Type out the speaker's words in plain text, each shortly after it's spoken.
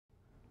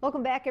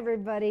Welcome back,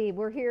 everybody.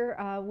 We're here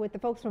with the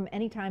folks from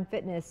Anytime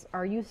Fitness.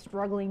 Are you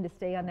struggling to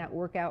stay on that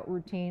workout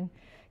routine?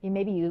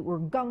 Maybe you were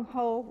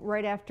gung-ho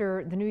right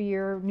after the new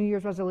year, New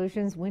Year's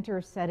resolutions,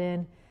 winter set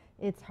in.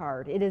 It's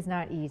hard. It is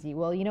not easy.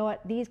 Well, you know what?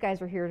 These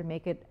guys are here to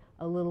make it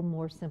a little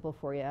more simple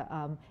for you.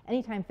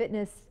 Anytime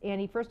Fitness,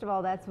 Andy, first of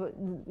all, that's what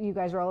you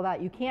guys are all about.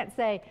 You can't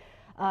say,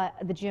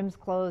 the gym's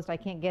closed, I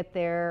can't get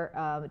there,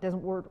 it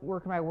doesn't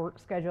work in my work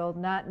schedule.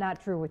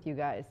 Not true with you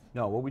guys.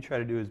 No, what we try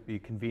to do is be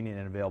convenient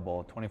and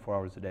available 24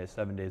 hours a day,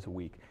 7 days a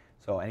week.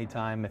 So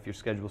anytime if your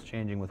schedule's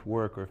changing with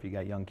work or if you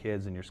got young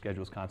kids and your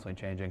schedule's constantly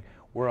changing,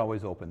 we're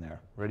always open there,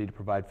 ready to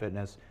provide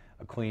fitness,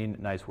 a clean,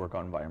 nice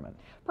workout environment.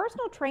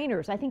 Personal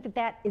trainers, I think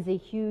that is a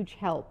huge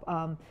help.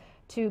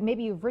 To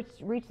maybe you've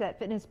reached that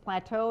fitness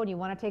plateau and you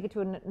want to take it to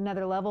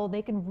another level,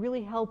 they can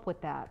really help with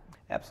that.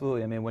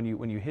 Absolutely. I mean, when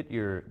you hit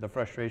the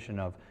frustration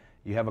of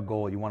you have a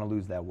goal, you want to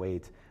lose that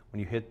weight, when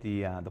you hit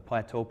the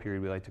plateau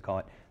period, we like to call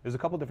it, there's a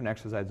couple different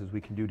exercises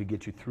we can do to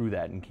get you through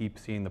that and keep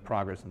seeing the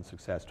progress and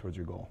success towards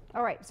your goal.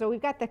 All right, so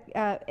we've got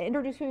the,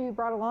 introduce who you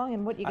brought along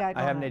and what you got going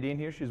I have on. Nadine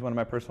here. She's one of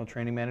my personal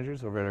training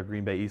managers over at our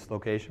Green Bay East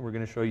location. We're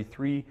going to show you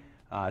three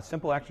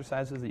simple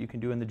exercises that you can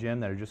do in the gym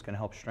that are just going to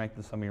help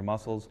strengthen some of your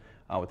muscles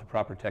with the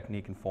proper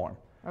technique and form.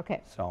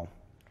 Okay. So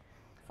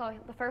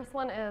the first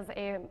one is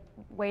a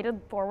weighted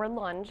forward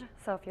lunge.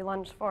 So if you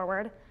lunge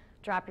forward,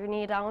 drop your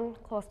knee down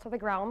close to the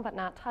ground but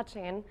not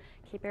touching.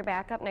 Keep your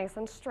back up nice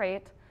and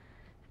straight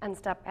and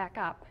step back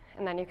up.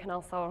 And then you can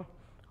also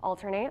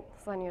alternate.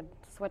 So then you'd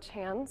switch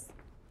hands,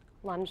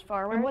 lunge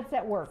forward. And what's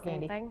that work, Same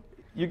Andy? thing.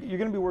 You're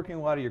going to be working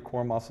a lot of your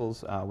core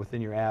muscles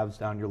within your abs,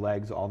 down your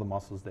legs, all the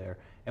muscles there.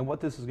 And what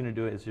this is going to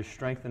do is just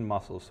strengthen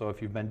muscles. So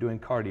if you've been doing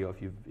cardio,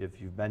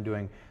 if you've been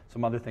doing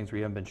some other things where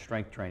you haven't been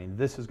strength training,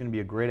 this is going to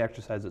be a great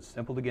exercise that's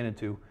simple to get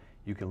into.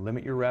 You can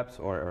limit your reps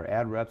or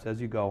add reps as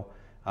you go,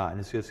 and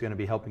it's just going to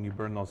be helping you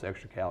burn those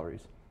extra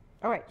calories.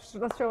 All right, so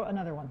let's show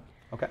another one.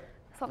 Okay.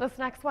 So this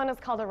next one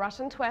is called a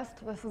Russian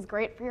twist. This is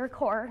great for your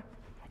core.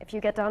 If you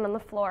get down on the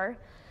floor,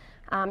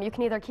 you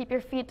can either keep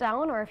your feet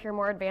down or if you're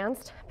more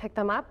advanced, pick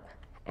them up.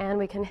 And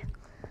we can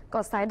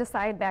go side to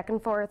side, back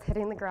and forth,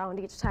 hitting the ground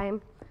each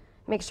time.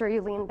 Make sure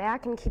you lean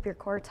back and keep your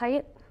core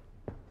tight.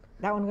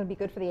 That one's going to be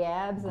good for the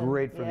abs.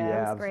 Great for the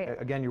abs. Great.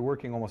 Again, you're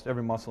working almost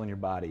every muscle in your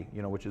body,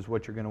 which is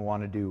what you're going to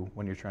want to do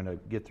when you're trying to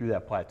get through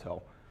that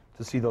plateau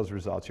to see those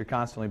results. You're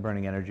constantly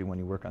burning energy when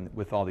you work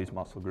with all these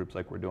muscle groups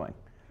like we're doing.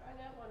 Try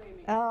that one,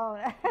 Amy.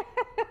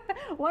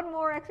 Oh, one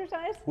more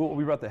exercise? Well,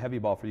 we brought the heavy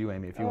ball for you,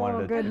 Amy, if you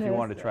wanted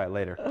to try it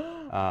later.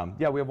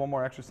 Yeah, we have one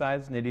more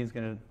exercise. Nadine's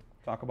going to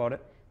talk about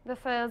it. This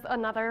is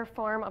another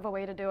form of a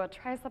way to do a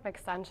tricep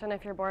extension.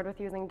 If you're bored with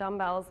using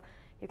dumbbells,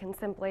 you can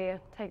simply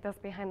take this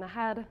behind the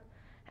head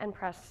and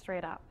press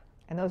straight up.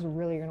 And those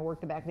really are going to work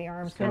the back of the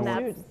arms. And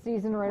that's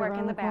season right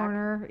around the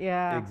corner.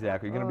 Yeah.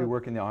 Exactly. You're going to be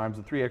working the arms.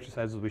 The three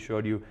exercises we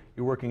showed you,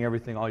 you're working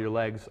everything, all your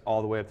legs,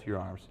 all the way up to your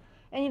arms.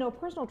 And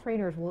personal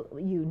trainers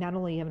you not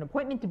only have an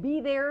appointment to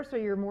be there, so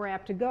you're more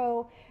apt to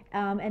go,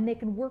 and they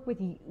can work with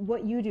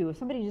what you do. If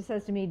somebody just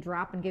says to me,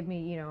 drop and give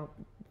me,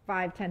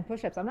 5, 10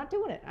 push-ups, I'm not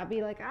doing it. I'll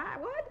be like,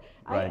 what?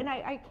 Right.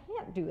 I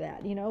can't do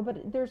that,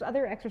 but there's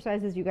other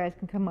exercises you guys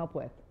can come up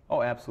with.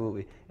 Oh,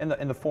 absolutely. And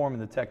the form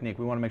and the technique,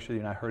 we want to make sure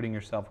you're not hurting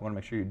yourself. We want to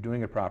make sure you're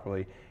doing it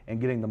properly and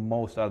getting the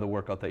most out of the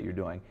workout that you're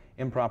doing.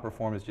 Improper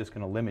form is just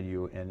going to limit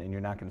you, and you're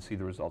not going to see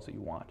the results that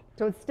you want.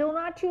 So it's still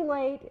not too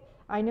late.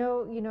 I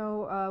know,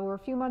 we're a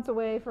few months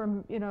away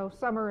from,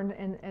 summer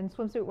and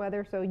swimsuit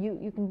weather, so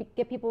you can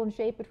get people in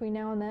shape between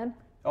now and then?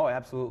 Oh,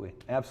 absolutely.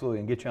 Absolutely.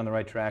 And get you on the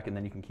right track, and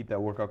then you can keep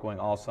that workout going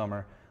all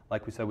summer.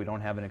 Like we said, we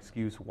don't have an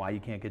excuse why you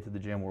can't get to the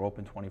gym. We're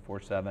open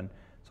 24/7,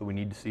 so we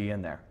need to see you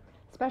in there.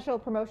 Special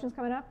promotions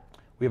coming up?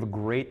 We have a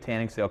great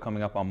tanning sale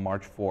coming up on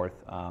March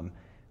 4th.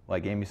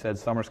 Like Amy said,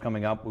 summer's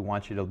coming up. We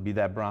want you to be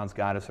that bronze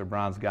goddess or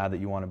bronze god that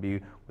you want to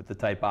be with the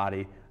tight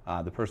body.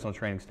 The personal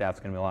training staff's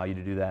going to allow you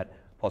to do that,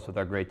 plus with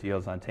our great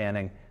deals on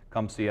tanning.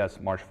 Come see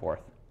us March 4th.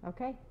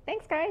 Okay.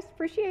 Thanks, guys.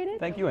 Appreciate it.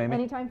 Thank you, Amy.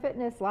 Anytime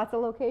Fitness, lots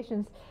of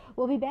locations.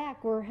 We'll be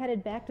back. We're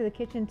headed back to the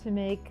kitchen to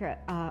make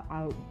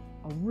a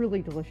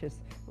really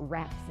delicious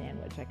wrap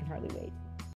sandwich. I can hardly wait.